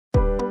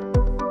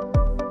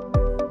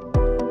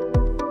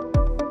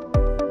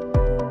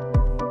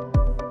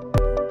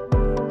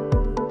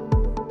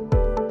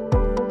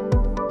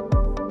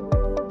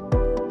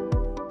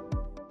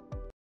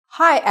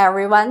Hi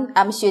everyone,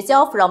 I'm Xu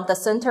Jiao from the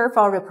Center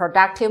for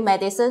Reproductive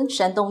Medicine,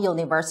 Shandong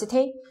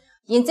University.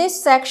 In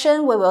this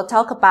section, we will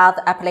talk about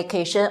the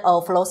application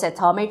of flow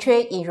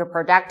cytometry in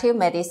reproductive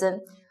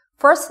medicine.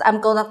 First,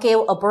 I'm going to give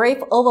a brief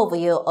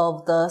overview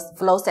of the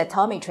flow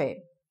cytometry.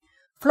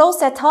 Flow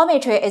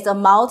cytometry is a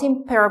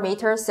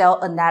multi-parameter cell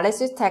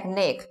analysis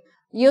technique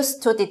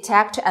used to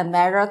detect and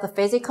measure the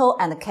physical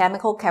and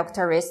chemical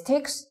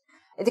characteristics.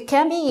 It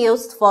can be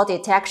used for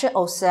detection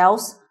of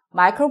cells,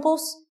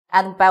 microbes,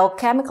 and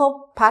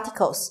biochemical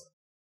particles.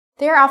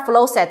 There are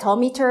flow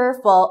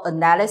cytometer for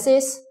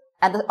analysis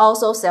and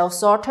also cell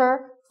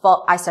sorter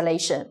for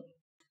isolation.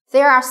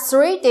 There are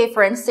three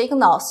different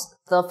signals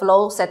the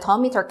flow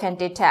cytometer can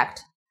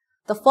detect.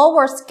 The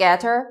forward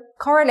scatter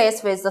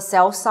correlates with the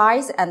cell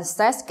size, and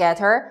side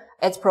scatter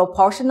is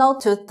proportional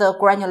to the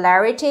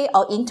granularity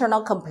or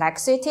internal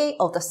complexity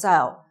of the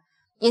cell.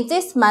 In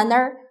this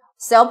manner,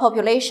 cell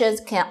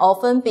populations can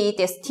often be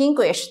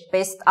distinguished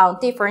based on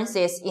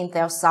differences in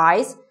their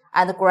size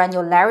and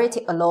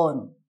granularity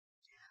alone.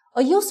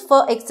 A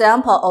useful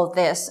example of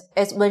this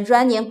is when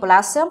running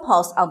blood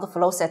samples on the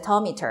flow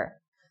cytometer.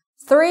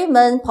 Three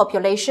main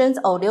populations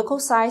of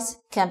leukocytes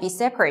can be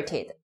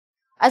separated.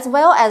 As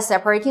well as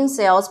separating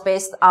cells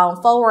based on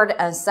forward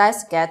and side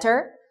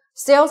scatter,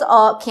 cells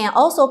can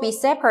also be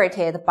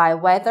separated by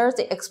whether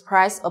they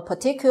express a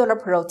particular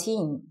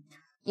protein.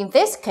 In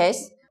this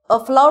case, a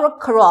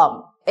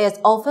fluorochrome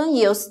is often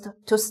used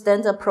to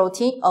stain the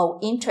protein of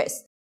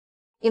interest.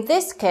 In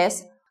this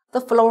case, the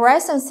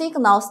fluorescent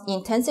signal's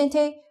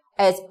intensity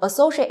is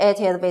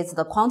associated with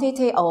the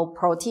quantity of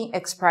protein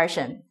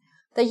expression.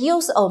 The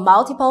use of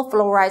multiple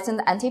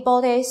fluorescent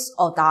antibodies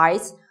or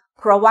dyes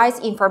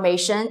provides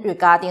information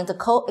regarding the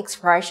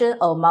co-expression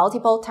of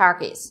multiple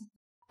targets,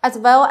 as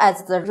well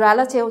as the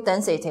relative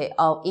density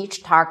of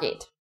each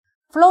target.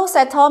 Flow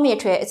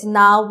cytometry is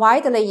now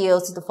widely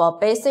used for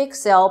basic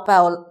cell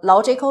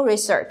biological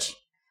research.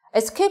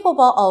 It's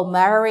capable of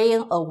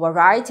measuring a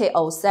variety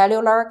of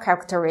cellular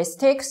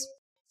characteristics,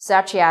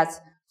 such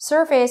as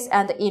surface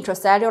and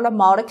intracellular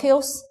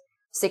molecules,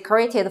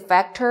 secreted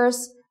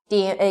factors,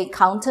 DNA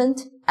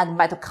content, and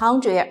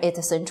mitochondria,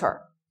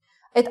 etc.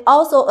 It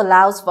also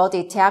allows for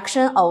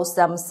detection of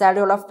some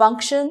cellular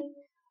function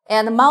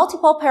and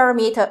multiple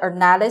parameter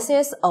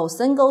analysis of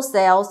single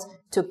cells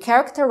to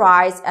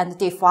characterize and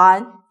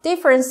define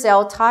different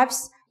cell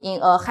types in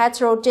a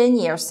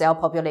heterogeneous cell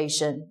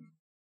population.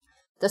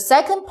 The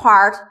second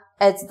part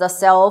is the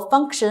cell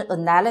function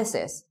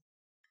analysis.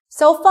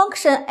 Cell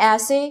function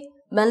assay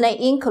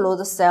mainly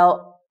include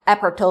cell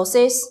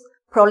apoptosis,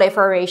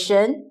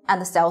 proliferation,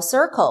 and cell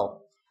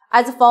cycle.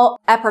 As for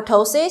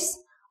apoptosis,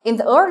 in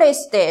the early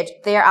stage,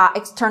 there are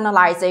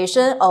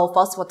externalization of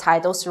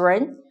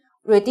phosphatidylserine,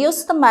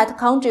 reduced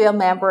mitochondrial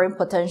membrane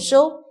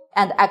potential,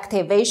 and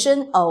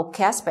activation of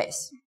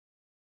caspase.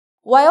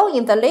 While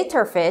in the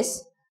later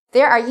phase,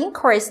 there are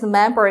increased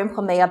membrane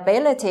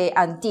permeability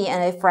and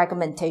DNA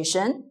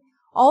fragmentation.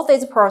 All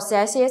these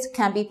processes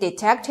can be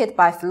detected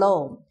by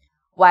flow,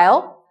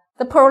 while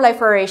the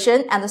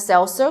proliferation and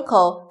cell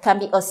cycle can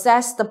be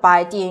assessed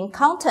by DNA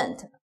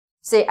content,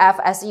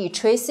 CFSE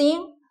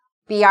tracing,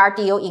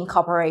 BRDO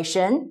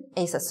incorporation,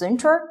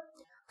 etc.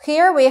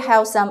 Here we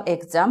have some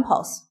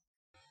examples.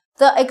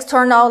 The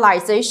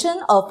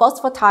externalization of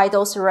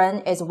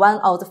phosphatidylserine is one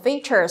of the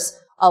features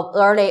of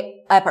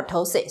early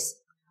apoptosis.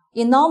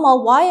 In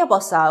normal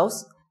viable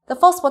cells, the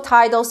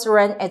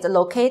phosphatidylserine is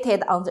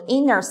located on the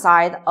inner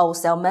side of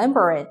cell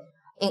membrane.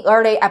 In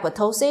early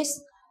apoptosis,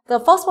 the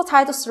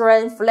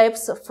phosphatidylserine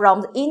flips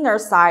from the inner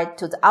side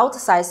to the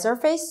outside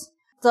surface.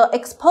 The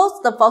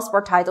exposed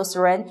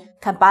phosphatidylserine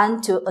can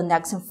bind to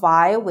annexin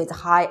 5 with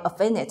high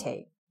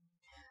affinity.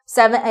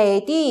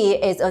 7-AD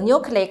is a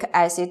nucleic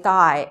acid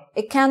dye.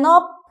 It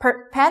cannot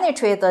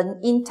penetrate the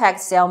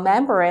intact cell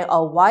membrane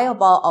of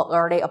viable or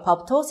early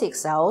apoptotic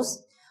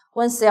cells.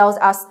 When cells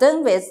are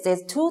stained with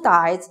these two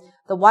dyes,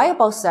 the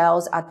viable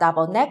cells are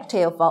double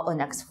negative for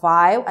annexin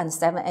 5 and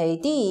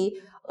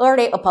 7-AD.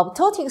 Early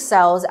apoptotic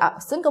cells are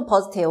single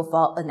positive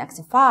for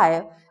annexin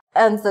 5,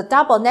 and the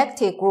double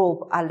negative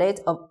group are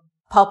late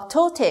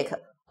apoptotic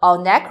or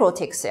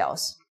necrotic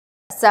cells.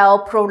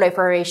 Cell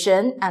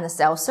proliferation and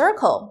cell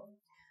cycle.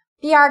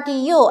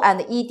 BRDO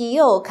and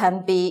EDO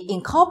can be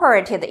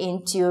incorporated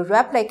into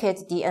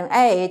replicate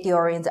DNA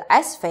during the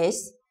S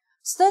phase.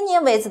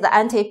 Staining with the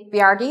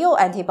anti-BRDO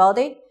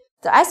antibody,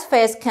 the S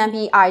phase can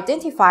be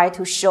identified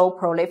to show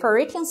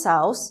proliferating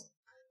cells.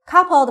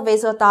 Coupled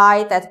with a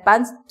dye that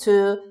binds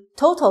to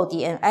total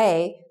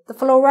DNA, the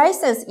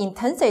fluorescence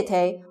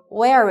intensity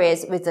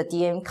varies with the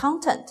DNA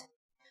content.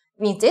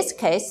 In this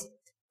case,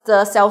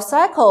 the cell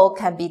cycle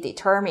can be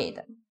determined.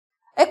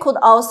 It could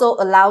also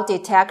allow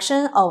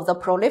detection of the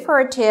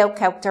proliferative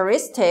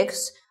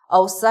characteristics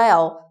of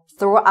cell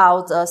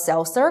throughout the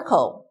cell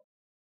cycle.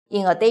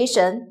 In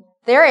addition,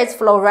 there is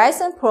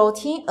fluorescent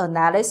protein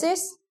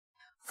analysis.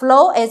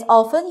 Flow is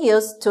often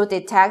used to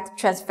detect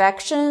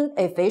transfection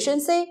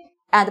efficiency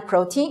and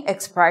protein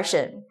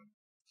expression.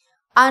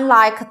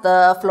 Unlike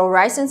the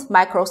fluorescence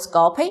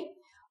microscopy,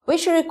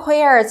 which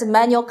requires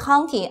manual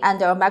counting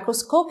under a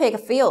microscopic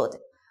field.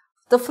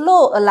 The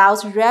flow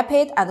allows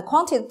rapid and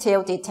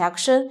quantitative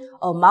detection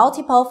of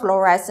multiple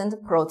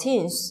fluorescent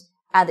proteins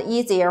and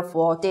easier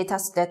for data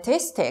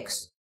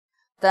statistics.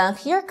 Then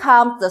here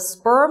comes the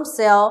sperm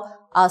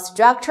cell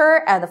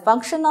structure and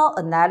functional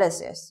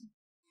analysis.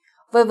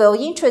 We will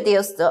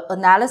introduce the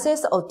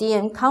analysis of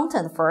DNA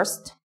content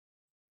first.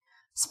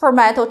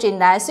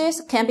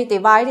 Spermatogenesis can be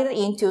divided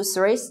into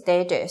 3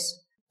 stages.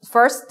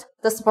 First,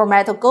 the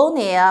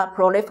spermatogonia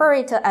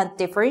proliferate and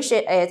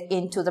differentiate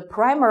into the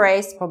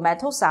primary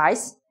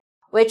spermatocytes,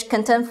 which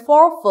contain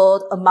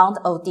 4-fold amount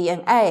of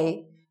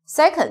DNA.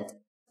 Second,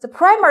 the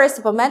primary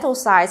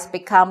spermatocytes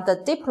become the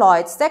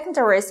diploid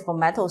secondary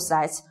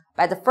spermatocytes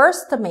by the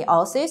first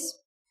meiosis.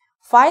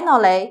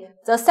 Finally,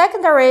 the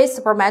secondary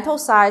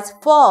spermatocytes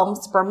form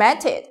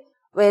spermatid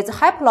with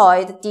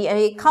haploid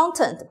DNA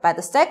content by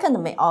the second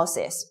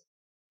meiosis,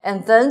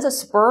 and then the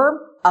sperm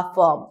are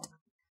formed.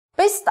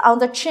 Based on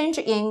the change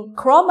in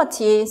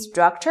chromatin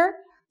structure,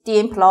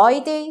 the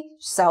diploidy,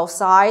 cell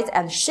size,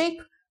 and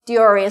shape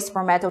during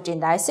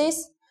spermatogenesis,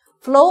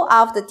 flow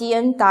of the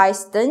DNA dye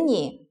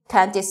staining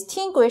can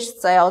distinguish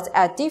cells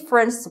at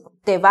different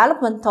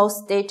developmental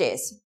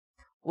stages.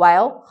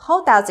 Well,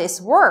 how does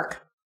this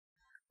work?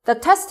 The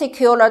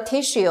testicular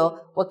tissue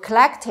were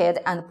collected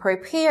and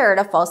prepared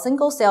for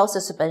single-cell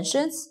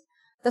suspensions.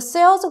 The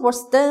cells were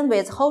stained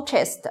with whole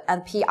chest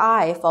and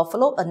PI for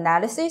flow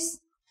analysis.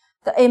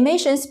 The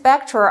emission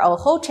spectra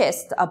of whole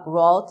chest are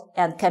broad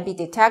and can be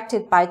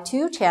detected by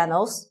 2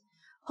 channels.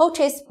 Whole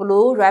chest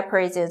blue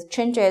represents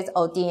changes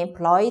of DNA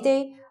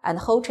ploidy, and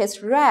whole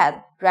chest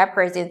red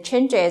represents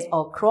changes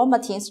of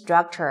chromatin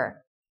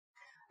structure.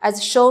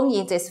 As shown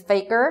in this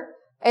figure,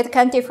 it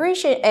can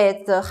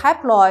differentiate the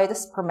haploid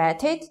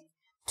spermatid,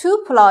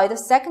 2 ploid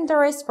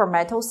secondary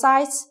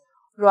spermatocytes,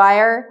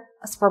 rare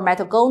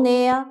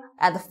spermatogonia,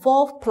 and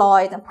 4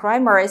 ploid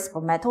primary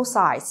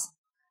spermatocytes.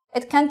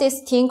 It can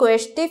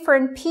distinguish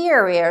different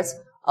periods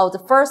of the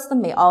first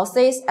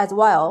meiosis as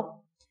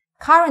well.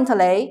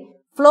 Currently,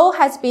 flow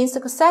has been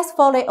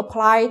successfully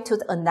applied to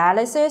the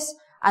analysis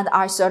and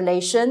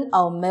isolation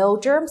of male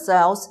germ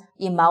cells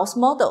in mouse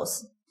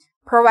models,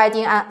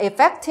 providing an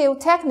effective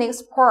technique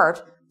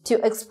support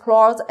to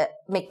explore the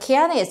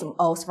mechanism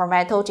of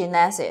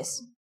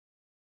spermatogenesis.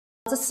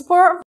 The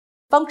sperm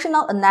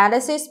functional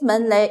analysis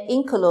mainly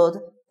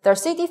include the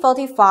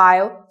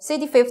CD45,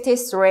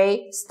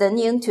 CD53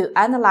 staining to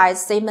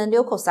analyze semen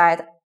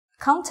leukocyte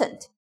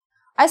content,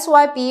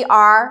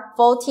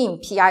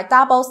 SYBR14 PI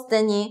double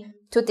staining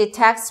to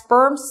detect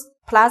sperm's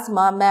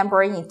plasma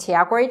membrane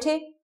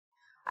integrity,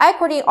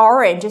 aquatine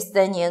orange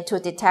staining to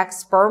detect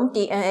sperm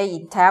DNA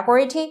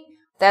integrity,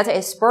 that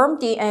is sperm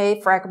DNA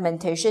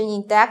fragmentation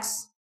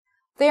index.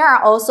 There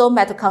are also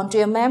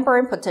mitochondrial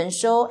membrane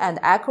potential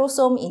and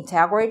acrosome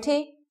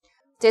integrity.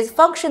 This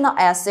functional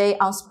assay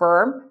on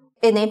sperm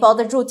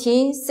enabled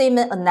routine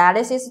semen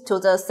analysis to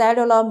the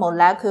cellular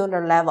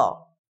molecular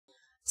level.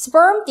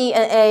 Sperm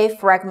DNA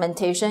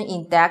fragmentation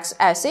index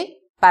assay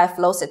by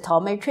flow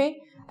cytometry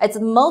is the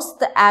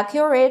most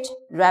accurate,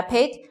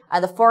 rapid,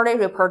 and fully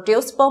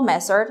reproducible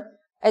method.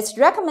 It's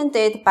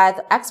recommended by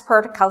the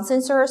expert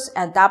consensus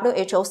and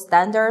WHO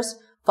standards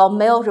for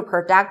male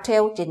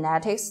reproductive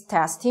genetics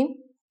testing.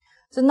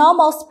 The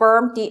normal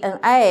sperm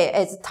DNA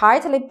is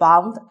tightly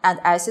bound and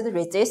acid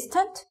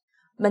resistant,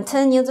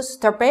 maintaining the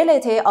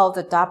stability of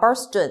the double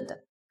strand.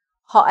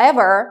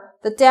 However,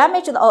 the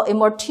damaged or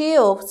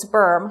immature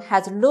sperm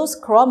has loose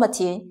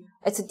chromatin.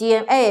 Its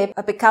DNA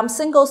becomes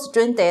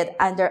single-stranded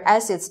under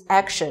acid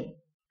action.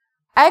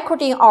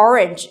 Aquatine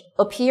orange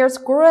appears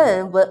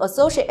green when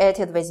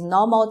associated with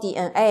normal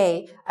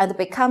DNA and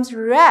becomes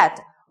red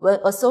when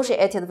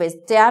associated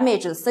with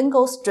damaged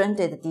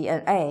single-stranded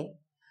DNA.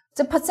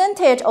 The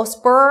percentage of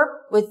sperm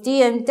with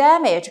DNA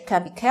damage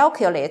can be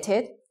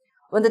calculated.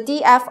 When the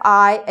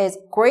DFI is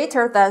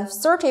greater than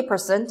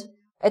 30%,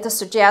 it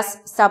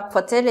suggests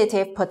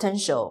subfertility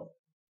potential.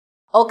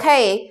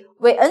 Okay,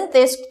 we end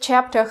this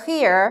chapter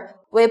here.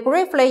 We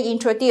briefly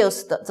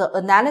introduced the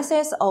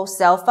analysis of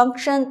cell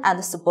function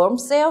and sperm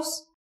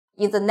cells.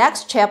 In the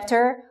next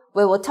chapter,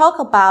 we will talk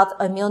about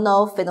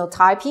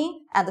immunophenotyping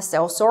and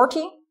cell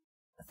sorting.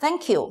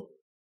 Thank you.